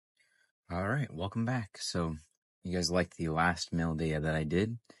All right, welcome back. So, you guys liked the last mail day that I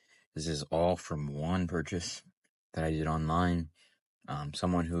did. This is all from one purchase that I did online.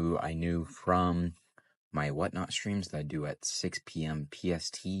 Someone who I knew from my Whatnot streams that I do at 6 p.m.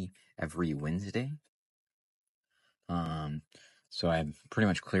 PST every Wednesday. So I pretty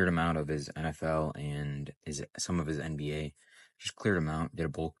much cleared him out of his NFL and some of his NBA. Just cleared him out, did a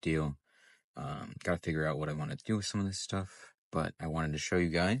bulk deal. Got to figure out what I want to do with some of this stuff, but I wanted to show you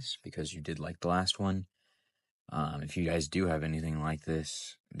guys because you did like the last one. If you guys do have anything like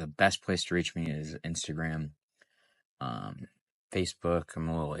this, the best place to reach me is Instagram. Facebook, I'm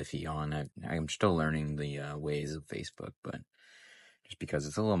a little iffy on. I'm still learning the ways of Facebook, but just because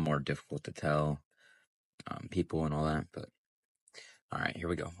it's a little more difficult to tell people and all that. But all right, here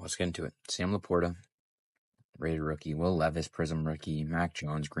we go. Let's get into it. Sam Laporta, rated rookie. Will Levis, Prism rookie. Mac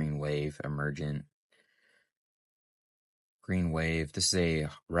Jones, Green Wave, Emergent. Green Wave. This is a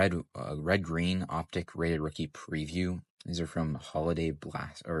red-green optic rated rookie preview. These are from Donruss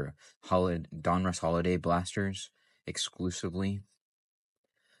Holiday Blasters exclusively.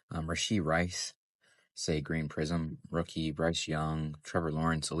 Rashee Rice, say Green Prism rookie. Bryce Young, Trevor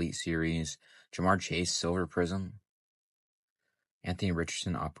Lawrence Elite Series, Jamar Chase Silver Prism, Anthony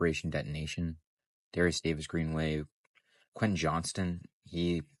Richardson Operation Detonation, Darius Davis Green Wave, Quentin Johnston.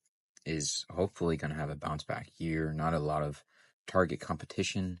 He is hopefully going to have a bounce back year. Not a lot of target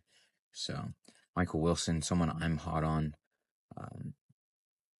competition. So Michael Wilson, someone I'm hot on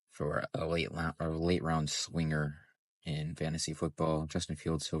for a late round swinger in fantasy football. Justin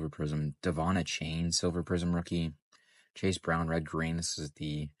Fields Silver Prism, Devon Chain Silver Prism rookie, Chase Brown Red Green. This is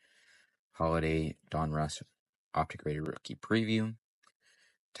the Holiday Donruss Optic Rated Rookie Preview.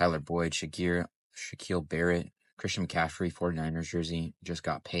 Tyler Boyd, Shaquille Barrett, Christian McCaffrey 49ers jersey just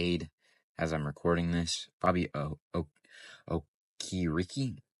got paid as I'm recording this. Bobby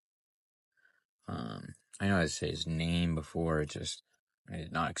Okiriki. I know how to say his name before. I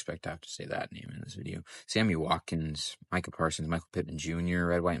did not expect to have to say that name in this video. Sammy Watkins, Micah Parsons, Michael Pittman Jr.,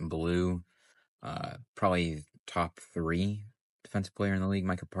 red, white, and blue. Probably top 3 defensive player in the league,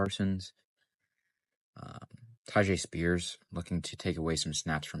 Micah Parsons. Tajay Spears, looking to take away some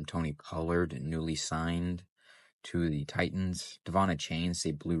snaps from Tony Pollard, newly signed to the Titans. Devon Chain,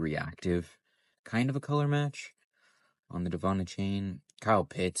 say blue reactive. Kind of a color match on the Devon Chain. Kyle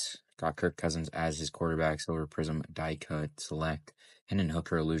Pitts got Kirk Cousins as his quarterback. Silver Prism die cut select. Hendon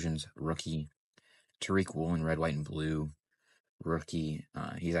Hooker Illusions rookie. Tariq Woolen red, white, and blue rookie.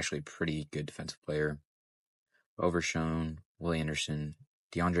 He's actually a pretty good defensive player. Overshown Will Anderson,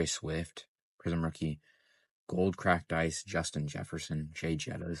 DeAndre Swift Prism rookie. Gold cracked ice Justin Jefferson, Jay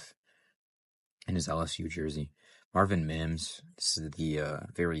Jettas in his LSU jersey. Marvin Mims, this is the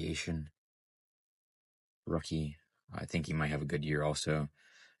variation rookie. I think he might have a good year also.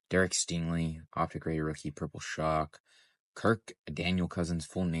 Derek Stingley, optic rated rookie, purple shock. Kirk Daniel Cousins,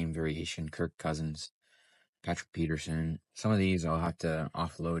 full name variation, Kirk Cousins. Patrick Peterson. Some of these I'll have to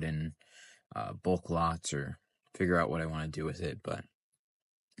offload in bulk lots or figure out what I want to do with it. But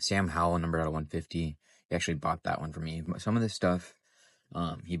Sam Howell, numbered out of 150. He actually bought that one for me. Some of this stuff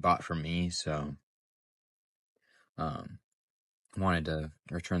he bought from me, so wanted to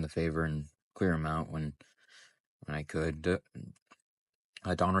return the favor and clear him out when I could.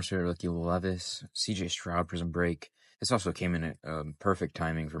 Don Rosario, rookie Levis, CJ Stroud Prism Break. This also came in at perfect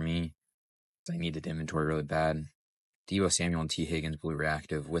timing for me. I needed inventory really bad. Deebo Samuel and T. Higgins blue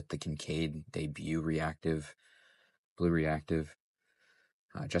reactive with the Kincaid debut reactive, blue reactive.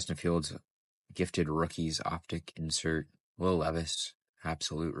 Justin Fields gifted rookies optic insert. Will Levis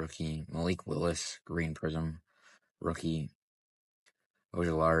absolute rookie. Malik Willis green prism rookie.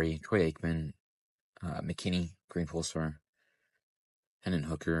 Ojolari, Troy Aikman, McKinney green pulsar. Hendon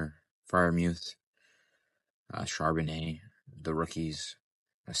Hooker, Freiermuth, Charbonnet, the rookies.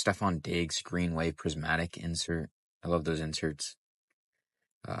 Stephon Diggs green wave prismatic insert. I love those inserts.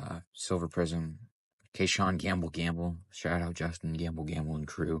 Silver Prism, Kayshawn Gamble, shout out Justin Gamble and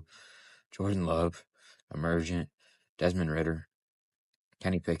crew, Jordan Love, Emergent, Desmond Ritter,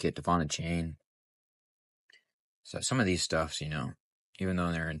 Kenny Pickett, Devon Chain. So some of these stuffs, even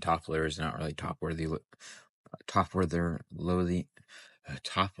though they're in top loaders, not really top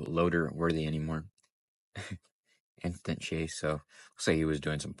loader worthy anymore. Instant chase, so looks like he was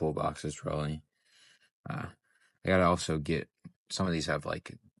doing some pull boxes probably. I gotta also get, some of these have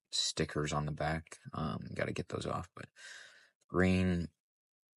like stickers on the back. Gotta get those off, but green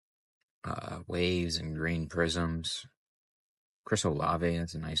waves and green prisms. Chris Olave,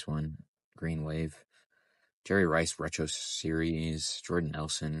 that's a nice one. Green wave. Jerry Rice Retro Series, Jordan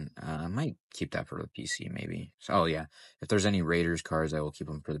Nelson. I might keep that for the PC, maybe. So, oh, yeah. If there's any Raiders cards, I will keep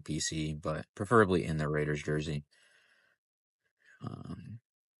them for the PC, but preferably in the Raiders jersey.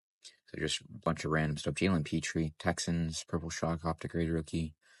 So just a bunch of random stuff. Jalen Petrie, Texans, Purple Shock, Optic Raider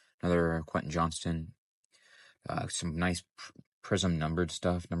rookie. Another Quentin Johnston. Some nice Prism numbered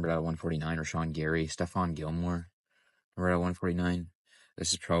stuff. Numbered out of 149. Rashawn Gary, Stephon Gilmore. Numbered out of 149.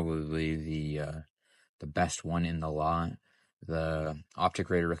 This is probably the best one in the lot. The Optic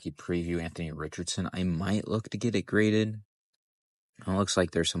Raider rookie preview, Anthony Richardson. I might look to get it graded. It looks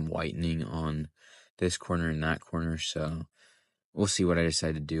like there's some whitening on this corner and that corner, so we'll see what I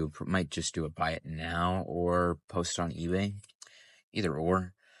decide to do. Might just do a buy it now or post it on eBay. Either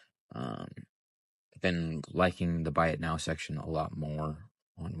or. Been liking the buy it now section a lot more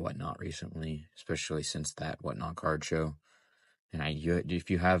on Whatnot recently, especially since that Whatnot card show. And if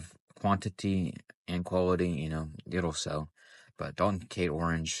you have quantity and quality, it'll sell. But Dalton Kincaid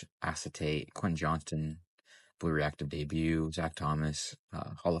Orange, Acetate, Quentin Johnston, Blue Reactive debut, Zach Thomas,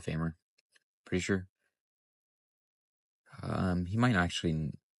 Hall of Famer. Pretty sure. He might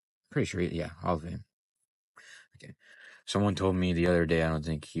actually, pretty sure, yeah, Hall of Fame. Okay. Someone told me the other day, I don't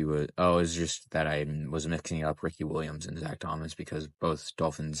think he would. Oh, it's just that I was mixing up Ricky Williams and Zach Thomas because both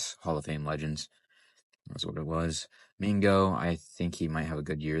Dolphins Hall of Fame legends. That's what it was. Mingo, I think he might have a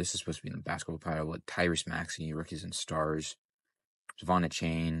good year. This is supposed to be in the basketball pile. What Tyrese Maxey, rookies and stars. Savannah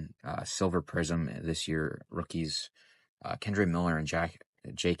Chain, Silver Prism this year, rookies. Kendra Miller and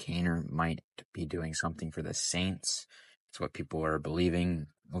Jay Kaner might be doing something for the Saints. That's what people are believing.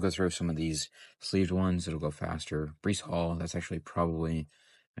 We'll go through some of these sleeved ones. It'll go faster. Breece Hall, that's actually probably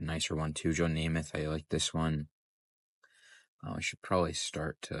a nicer one too. Joe Namath, I like this one. I should probably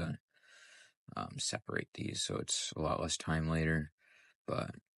start to separate these so it's a lot less time later.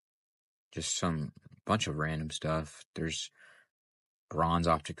 But just some bunch of random stuff. There's bronze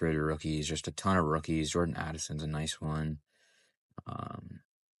Optic Raider rookies, just a ton of rookies. Jordan Addison's a nice one.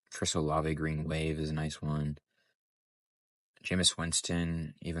 Chris Olave Green Wave is a nice one. Jameis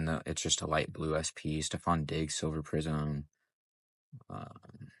Winston, even though it's just a light blue SP. Stephon Diggs, Silver Prism.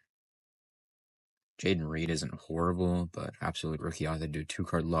 Jaden Reed isn't horrible, but absolute rookie. I'll have to do a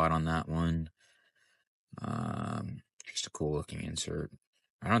 2-card lot on that one. Just a cool looking insert.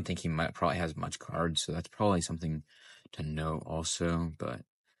 I don't think he probably has much cards, so that's probably something to note also. But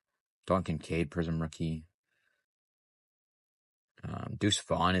Dalton Kincaid, Prism rookie. Deuce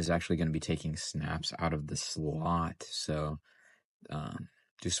Vaughn is actually going to be taking snaps out of the slot, so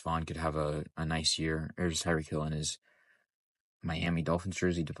Deuce Vaughn could have a nice year. There's Tyreek Hill in his Miami Dolphins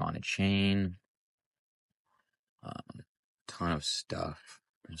jersey, Devon Chain. Ton of stuff.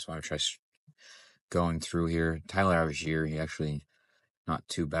 I just want to try going through here. Tyler Algier, he actually not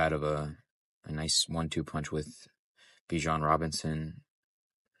too bad of a nice 1-2 punch with Bijan Robinson.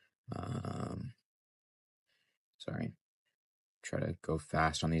 Sorry. Try to go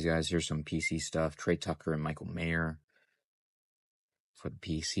fast on these guys. Here's some PC stuff. Trey Tucker and Michael Mayer for the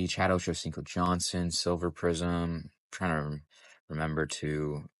PC. Chad Ochocinco Johnson, Silver Prism. Trying to remember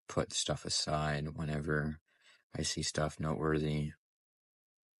to put stuff aside whenever I see stuff noteworthy.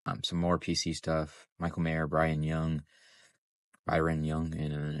 Some more PC stuff. Michael Mayer, Byron Young,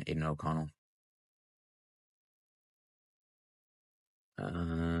 and Aiden O'Connell.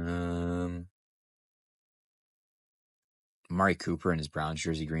 Amari Cooper and his Browns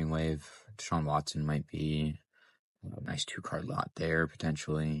jersey, Green Wave. Deshaun Watson might be a nice 2-card lot there,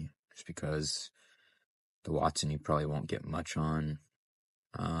 potentially, just because the Watson you probably won't get much on.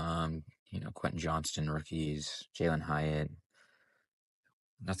 Quentin Johnston rookies, Jalen Hyatt.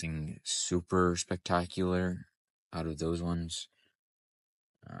 Nothing super spectacular out of those ones.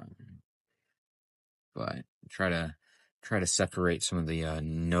 But try to separate some of the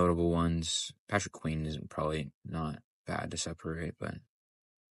notable ones. Patrick Queen isn't probably not bad to separate, but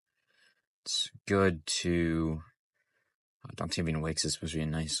it's good to. Dontavian Wicks is supposed to be a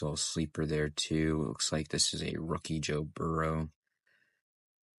nice little sleeper there too. It looks like this is a rookie Joe Burrow.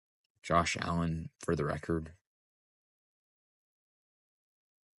 Josh Allen for the record.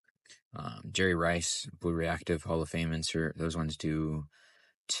 Jerry Rice, Blue Reactive Hall of Fame insert. Those ones do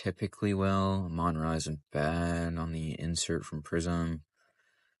typically well. Amon-Ra isn't bad on the insert from Prism.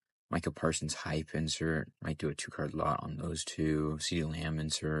 Micah Parsons hype insert. Might do a 2-card lot on those two. CeeDee Lamb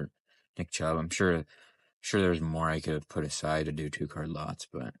insert. Nick Chubb. I'm sure there's more I could have put aside to do 2-card lots,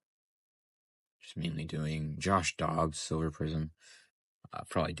 but just mainly doing Josh Dobbs, Silver Prism. I'll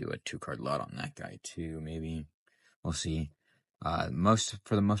probably do a 2-card lot on that guy too, maybe. We'll see.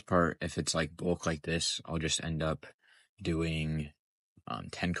 For the most part, if it's like bulk like this, I'll just end up doing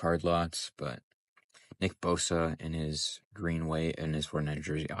 10-card lots, but Nick Bosa in his green wave, in his 49er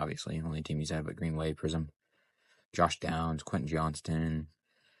jersey, obviously. Only team he's had, but green wave prism. Josh Downs, Quentin Johnston,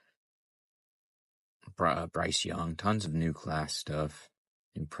 Bryce Young, tons of new class stuff,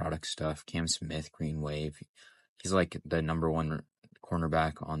 new product stuff. Cam Smith, green wave. He's like the number one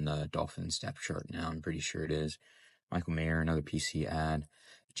cornerback on the Dolphins depth chart now. I'm pretty sure it is. Michael Mayer, another PC ad.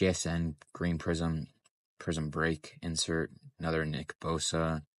 JSN, green prism break insert. Another Nick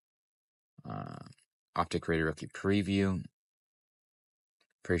Bosa. Optic Rated Rookie Preview.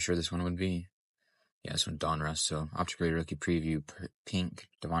 Pretty sure this one would be. Yeah, this one Donruss. So Optic Rated Rookie Preview, pink,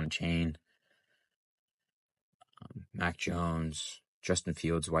 Devon Chain. Mac Jones, Justin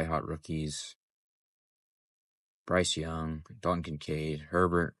Fields, White Hot Rookies, Bryce Young, Dalton Kincaid,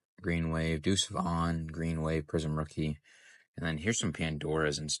 Herbert, Green Wave, Deuce Vaughn, Green Wave, Prism Rookie. And then here's some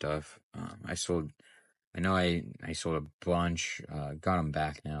Pandoras and stuff. I sold a bunch, got them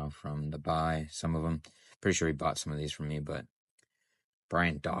back now from the buy, some of them. Pretty sure he bought some of these from me, but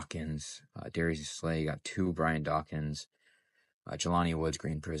Brian Dawkins, Darius Slay, got 2 Brian Dawkins, Jelani Woods,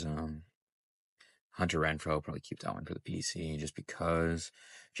 Green Prism, Hunter Renfrow, probably keep that one for the PC just because.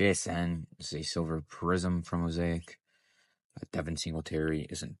 JSN is a silver prism from Mosaic. Devin Singletary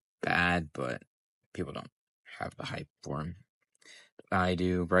isn't bad, but people don't have the hype for him. I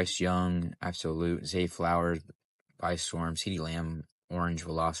do. Bryce Young, Absolute. Zay Flowers, by Storm. CeeDee Lamb, Orange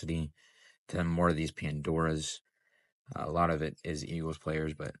Velocity. Then more of these Pandoras. A lot of it is Eagles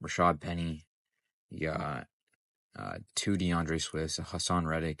players, but Rashad Penny. You got 2 DeAndre Swifts, a Hassan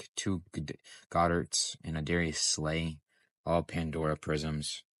Reddick, 2 Goddards, and a Darius Slay, all Pandora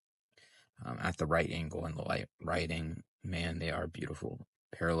prisms at the right angle and the light writing. Man, they are beautiful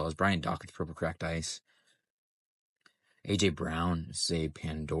parallels. Brian Dawkins, Purple Cracked Ice. AJ Brown is a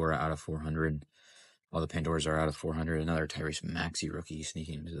Pandora out of 400. All the Pandoras are out of 400. Another Tyrese Maxey rookie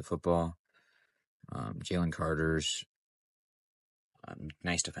sneaking into the football. Jalen Carter's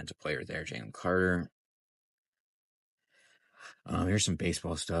nice defensive player there, Jalen Carter. Here's some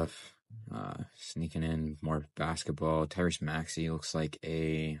baseball stuff. Sneaking in more basketball. Tyrese Maxey looks like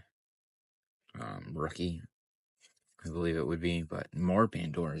a rookie, I believe it would be, but more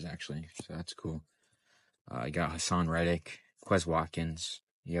Pandoras actually, so that's cool. You got Hassan Reddick, Quez Watkins.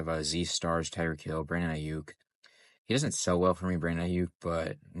 You have Z Stars, Tyreek Hill, Brandon Ayuk. He doesn't sell well for me, Brandon Ayuk,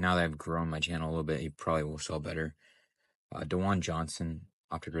 but now that I've grown my channel a little bit, he probably will sell better. DeJuan Johnson,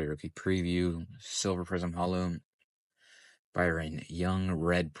 Optic Rated Rookie Preview, Silver Prism Hollow. Byron Young,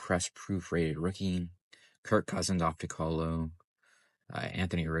 Red Press Proof Rated Rookie. Kirk Cousins, Optic Hollow.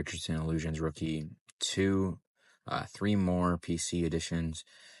 Anthony Richardson, Illusions Rookie. 2, 3 more PC editions.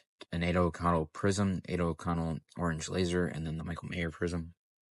 An Ado O'Connell Prism, Ado O'Connell Orange Laser, and then the Michael Mayer Prism.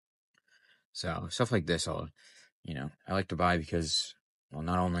 So stuff like this, I like to buy because, well,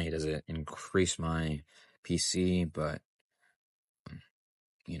 not only does it increase my PC, but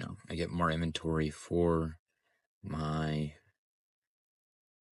I get more inventory for my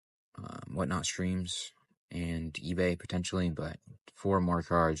whatnot streams and eBay potentially, but 4 more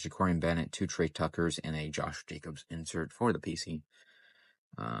cards, Ja'Cory Bennett, 2 Trey Tuckers, and a Josh Jacobs insert for the PC.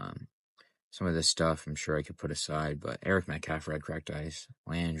 Some of this stuff I'm sure I could put aside, but Eric Metcalf, Red Cracked Ice,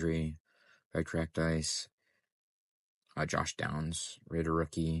 Landry, Red Cracked Ice, Josh Downs, Raider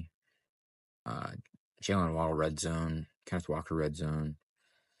Rookie, Jalen Waddle Red Zone, Kenneth Walker Red Zone,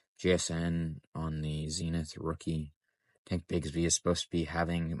 JSN on the Zenith Rookie. Tank Bigsby is supposed to be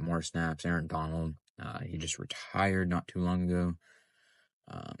having more snaps. Aaron Donald, he just retired not too long ago.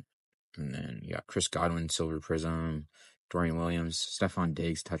 And then you got Chris Godwin, Silver Prism, Dorian Williams, Stephon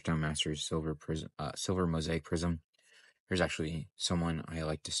Diggs, Touchdown Masters, Silver Prism, Silver Mosaic Prism. There's actually someone I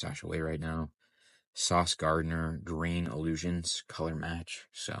like to stash away right now. Sauce Gardner, Green Illusions, color match.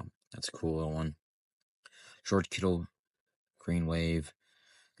 So that's a cool little one. George Kittle, Green Wave.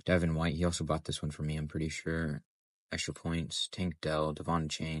 Devin White, he also bought this one for me, I'm pretty sure. Extra Points, Tank Dell, Devon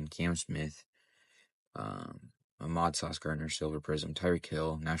Chain, Cam Smith, Ahmad Sauce Gardner, Silver Prism, Tyreek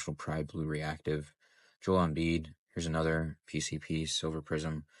Hill, National Pride, Blue Reactive, Joel Embiid. Here's another PCP, Silver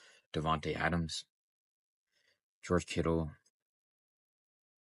Prism, Devontae Adams, George Kittle,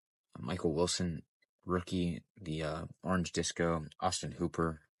 Michael Wilson, rookie, the Orange Disco, Austin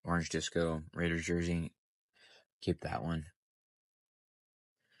Hooper, Orange Disco, Raiders jersey. Keep that one.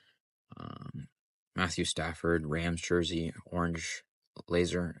 Matthew Stafford, Rams jersey, Orange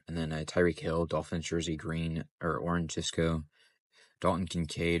Laser, and then Tyreek Hill, Dolphins jersey, green or Orange Disco. Dalton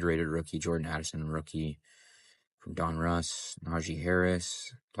Kincaid, rated rookie. Jordan Addison, rookie from Don Russ. Najee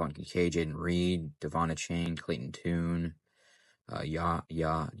Harris, Dalton Kincaid, Jaden Reed, Devon Chain, Clayton Tune,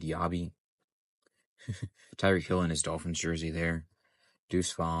 Diaby. Tyreek Hill in his Dolphins jersey there.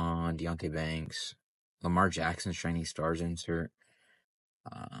 Deuce Vaughn, Deontay Banks, Lamar Jackson Shiny Stars insert.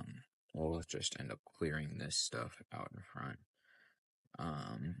 We'll just end up clearing this stuff out in front.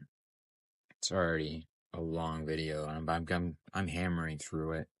 It's already a long video, and I'm hammering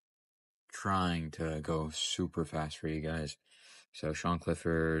through it, trying to go super fast for you guys. So Sean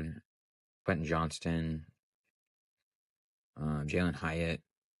Clifford, Quentin Johnston, Jalen Hyatt,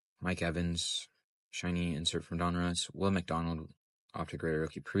 Mike Evans, shiny insert from Donruss, Will McDonald, Optic Raider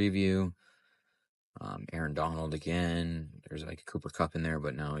rookie preview, Aaron Donald again. There's like a Cooper Kupp in there,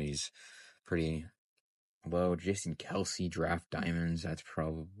 but no, he's pretty low. Jason Kelsey draft diamonds. That's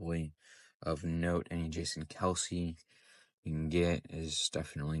probably of note. Any Jason Kelsey you can get is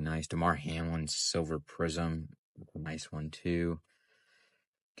definitely nice. DeMar Hamlin silver prism, a nice one too.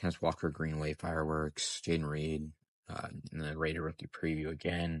 Kenneth Walker Greenway fireworks. Jaden Reed, and the Raider rookie preview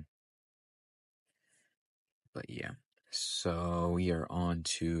again. But yeah, so we are on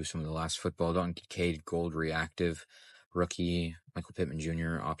to some of the last football. Dalton Kincaid gold reactive rookie. Michael Pittman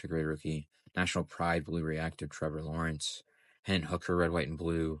Jr. Optic Raider rookie. National Pride blue reactive Trevor Lawrence. Hendon Hooker red, white, and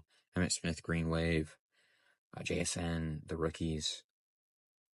blue. Emmett Smith green wave. JSN the rookies.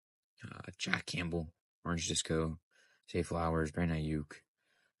 Jack Campbell orange disco. Zay Flowers, Brandon Ayuk.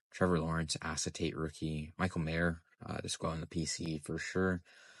 Trevor Lawrence acetate rookie. Michael Mayer, this go on the PC for sure.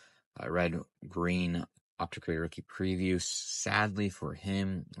 Red green Optic Raider rookie preview. Sadly for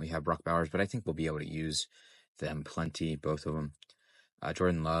him, we have Brock Bowers, but I think we'll be able to use them plenty, both of them.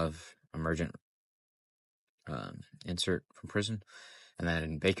 Jordan Love, emergent insert from Prison. And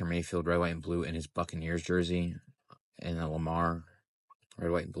then Baker Mayfield, red, white, and blue in his Buccaneers jersey. And then Lamar, red,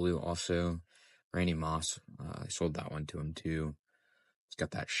 white, and blue also. Randy Moss, I sold that one to him too. It's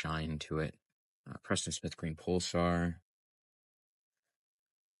got that shine to it. Preston Smith green Pulsar.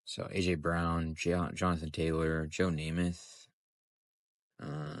 So AJ Brown, Jonathan Taylor, Joe Namath.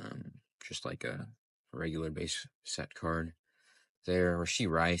 Just like a regular base set card. There, Rashee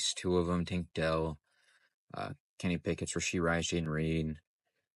Rice, two of them. Tank Dell, Kenny Pickett's Rashee Rice, Jaden Reed,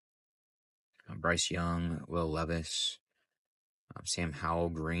 Bryce Young, Will Levis, Sam Howell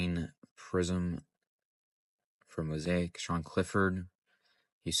green prism for Mosaic, Sean Clifford.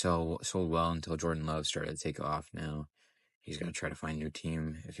 He sold well until Jordan Love started to take off now. He's going to try to find a new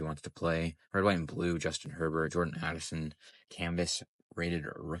team if he wants to play. Red, white, and blue, Justin Herbert, Jordan Addison, Canvas, rated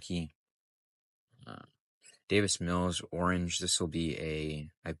rookie. Davis Mills, orange. This will be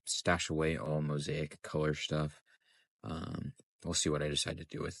I stash away all Mosaic color stuff. We'll see what I decide to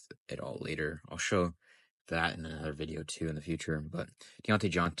do with it all later. I'll show that in another video too in the future. But Deontay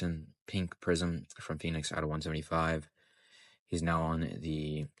Johnson, pink prism from Phoenix out of 175. He's now on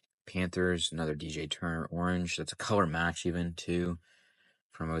the Panthers. Another DJ Turner orange. That's a color match even too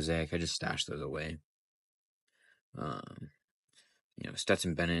from Mosaic. I just stashed those away.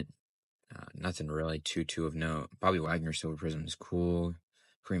 Stetson Bennett, nothing really too of note. Bobby Wagner silver prism is cool.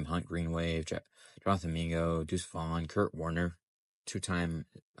 Kareem Hunt green wave. Jonathan Mingo, Deuce Vaughn, Kurt Warner, two-time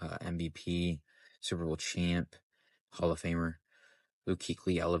MVP, Super Bowl champ, Hall of Famer. Luke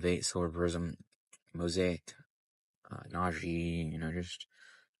Kuechly elevate silver prism. Mosaic, Najee,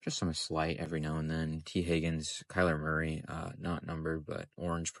 just some slight every now and then. T. Higgins, Kyler Murray, not numbered, but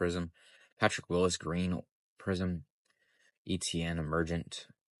orange prism. Patrick Willis, green prism. ETN, emergent.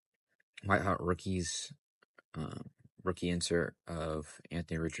 White Hot Rookies, rookie insert of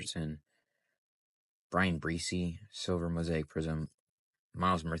Anthony Richardson. Brian Breesy, silver mosaic prism.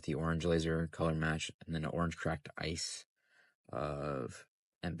 Miles Murphy, orange laser, color match. And then an orange cracked ice of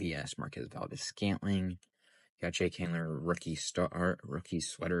MVS, Marquez Valdez-Scantling. Got Jake Handler, rookie sweater,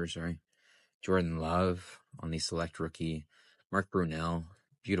 Jordan Love on the select rookie. Mark Brunell,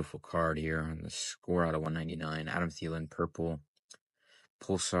 beautiful card here on the score out of 199. Adam Thielen, purple.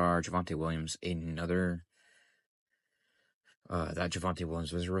 Pulsar, Javonte Williams, another. That Javonte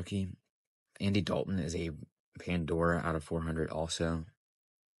Williams was a rookie. Andy Dalton is a Pandora out of 400 also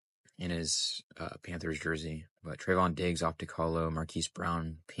in his Panthers jersey. But Trayvon Diggs, Optic Hollow. Marquise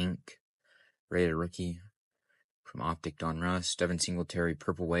Brown, pink. Rated rookie from Optic Donruss. Devin Singletary,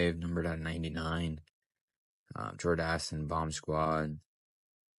 purple wave, numbered out of 99. Jordan Addison, Bomb Squad.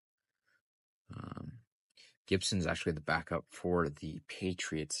 Gibson's actually the backup for the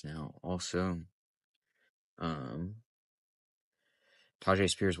Patriots now also. Tajay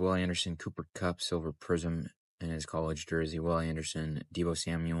Spears, Will Anderson, Cooper Kupp, silver prism in his college jersey. Will Anderson, Deebo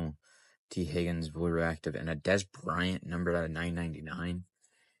Samuel, T. Higgins, blue reactive, and a Dez Bryant numbered out of 999.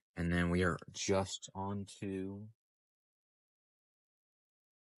 And then we are just on to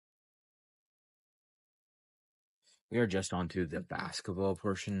the basketball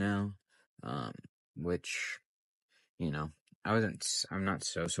portion now, which, I'm not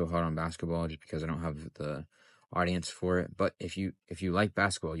so hot on basketball just because I don't have the audience for it. But if you like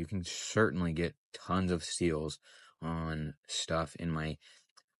basketball, you can certainly get tons of steals on stuff in my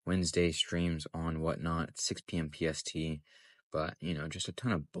Wednesday streams on Whatnot at 6 p.m. PST. But just a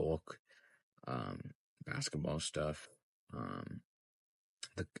ton of bulk basketball stuff.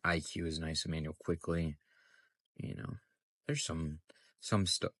 The IQ is nice. Emmanuel Quickly. There's some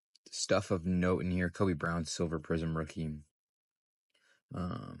stuff of note in here. Kobe Brown, Silver Prism rookie.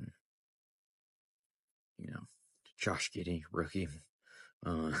 Josh Giddey, rookie.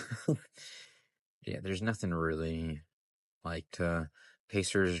 Yeah, there's nothing really like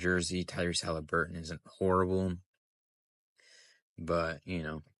Pacers jersey. Tyrese Halliburton isn't horrible, but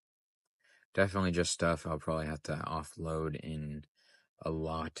definitely just stuff I'll probably have to offload in a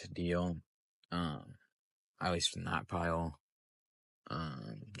lot deal. At least in that pile.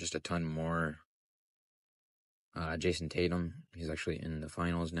 Just a ton more. Jason Tatum, he's actually in the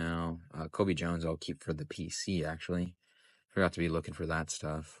finals now. Kobe Jones I'll keep for the PC, actually. Forgot to be looking for that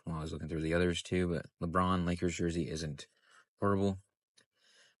stuff while I was looking through the others too, but LeBron Lakers jersey isn't horrible.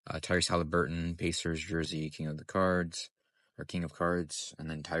 Tyrese Halliburton Pacers jersey, King of Cards, and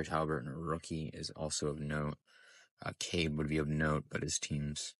then Tyrese Halliburton rookie is also of note. Cade would be of note, but his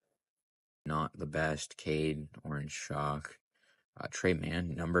team's not the best. Cade, Orange Shock. Trey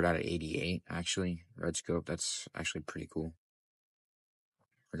Mann, numbered out of 88, actually. Red Scope, that's actually pretty cool.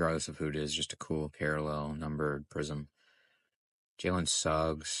 Regardless of who it is, just a cool parallel numbered prism. Jalen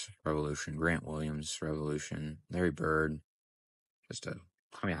Suggs, Revolution. Grant Williams, Revolution. Larry Bird, just a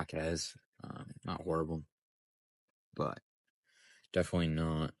Tommy Jaquez. Not horrible, but definitely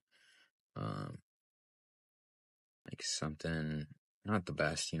not like something, not the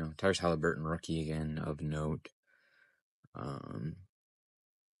best. Tyrese Halliburton, rookie again, of note.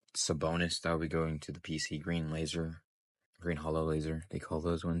 Sabonis, that'll be going to the PC. Green Hollow Laser, they call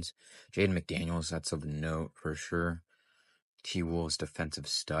those ones. Jaden McDaniels, that's of note for sure. T-Wolves, defensive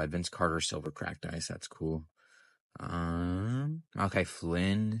stud. Vince Carter, silver cracked ice, that's cool. Okay,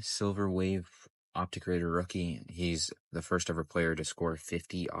 Flynn, Silver Wave Optic Raider rookie. He's the first ever player to score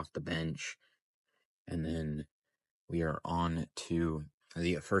 50 off the bench. And then we are on to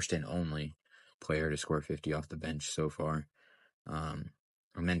the first and only player to score 50 off the bench so far.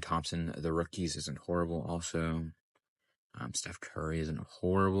 Amen Thompson, the rookies, isn't horrible also. Steph Curry isn't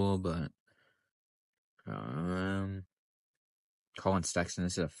horrible, but Colin Sexton,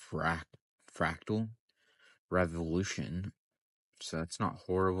 this is a fractal revolution. So that's not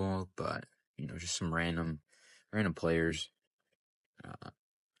horrible, but just some random players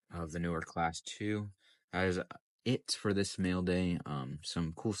of the newer class too. That is it for this mail day.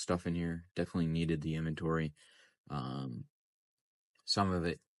 Some cool stuff in here. Definitely needed the inventory. Some of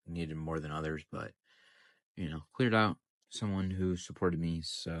it needed more than others, but cleared out someone who supported me.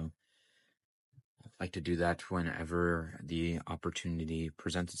 So I'd like to do that whenever the opportunity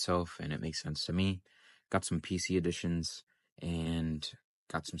presents itself and it makes sense to me. Got some PC editions and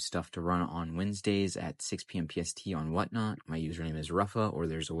got some stuff to run on Wednesdays at 6 p.m. PST on Whatnot. My username is Ruffa, or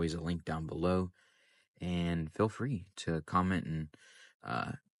there's always a link down below. And feel free to comment and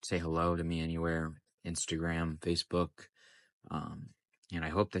say hello to me anywhere, Instagram, Facebook. And I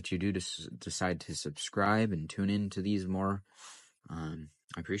hope that you do decide to subscribe and tune in to these more. I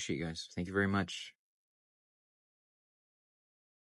appreciate you guys. Thank you very much.